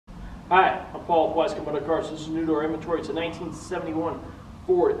Hi, I'm Paul with Weiss Motor Cars. This is new to our inventory. It's a 1971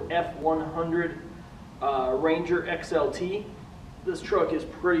 Ford F100 Ranger XLT. This truck is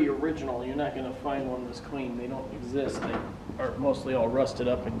pretty original. You're not going to find one this clean. They don't exist. They are mostly all rusted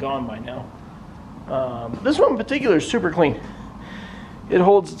up and gone by now. This one in particular is super clean. It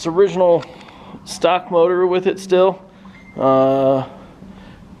holds its original stock motor with it still.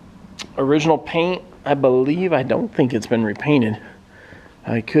 Original paint, I believe. I don't think it's been repainted.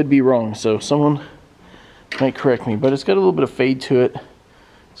 I could be wrong, so someone might correct me, but it's got a little bit of fade to it.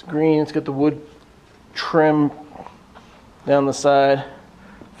 It's green, it's got the wood trim down the side,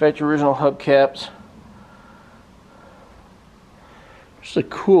 factory original hubcaps. Just a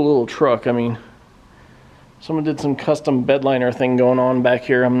cool little truck. I mean, someone did some custom bed liner thing going on back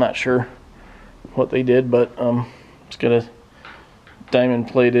here. I'm not sure what they did, but it's got a diamond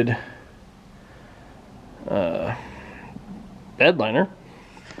plated bed liner.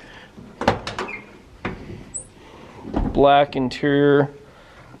 Black interior,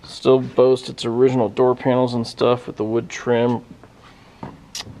 still boasts its original door panels and stuff with the wood trim.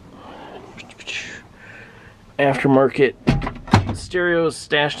 Aftermarket stereos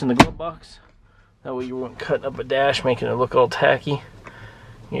stashed in the glove box. That way you won't cut up a dash, making it look all tacky.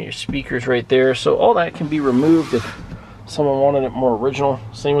 You got your speakers right there. So all that can be removed if someone wanted it more original.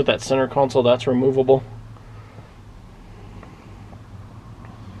 Same with that center console, that's removable.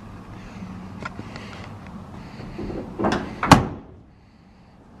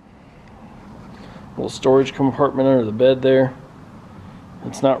 Little storage compartment under the bed there.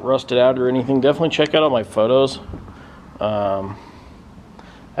 It's not rusted out or anything. Definitely check out all my photos. I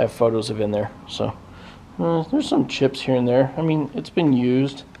have photos of in there. So there's some chips here and there. I mean, it's been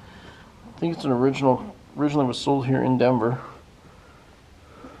used. I think it's an originally was sold here in Denver.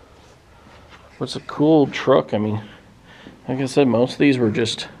 But it's a cool truck. I mean, like I said, most of these were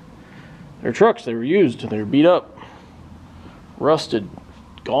just, they're trucks. They were used. They were beat up, rusted,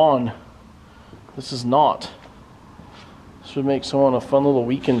 gone. This is not. This would make someone a fun little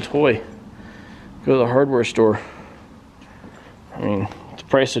weekend toy. Go to the hardware store. I mean, the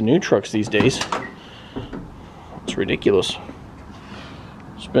price of new trucks these days, it's ridiculous.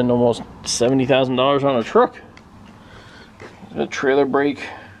 Spend almost $70,000 on a truck. A trailer brake.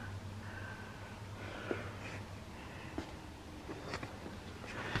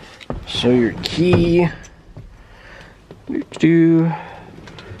 So your key. Do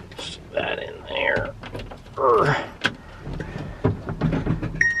that in there.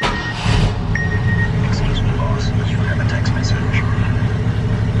 Excuse me, boss. You have a text message.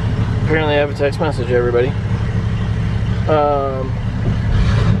 Apparently I have a text message, everybody.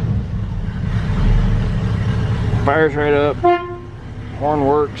 Fires right up. Horn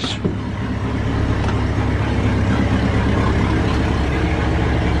works.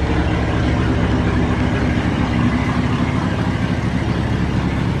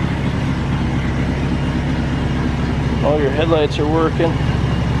 All your headlights are working.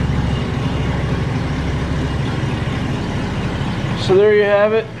 So there you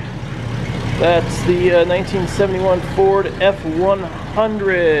have it. That's the 1971 Ford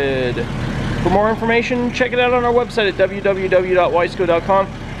F100. For more information, check it out on our website at www.weisco.com.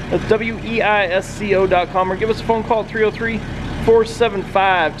 That's weisco.com, or give us a phone call at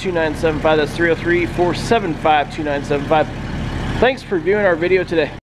 303-475-2975. That's 303-475-2975. Thanks for viewing our video today.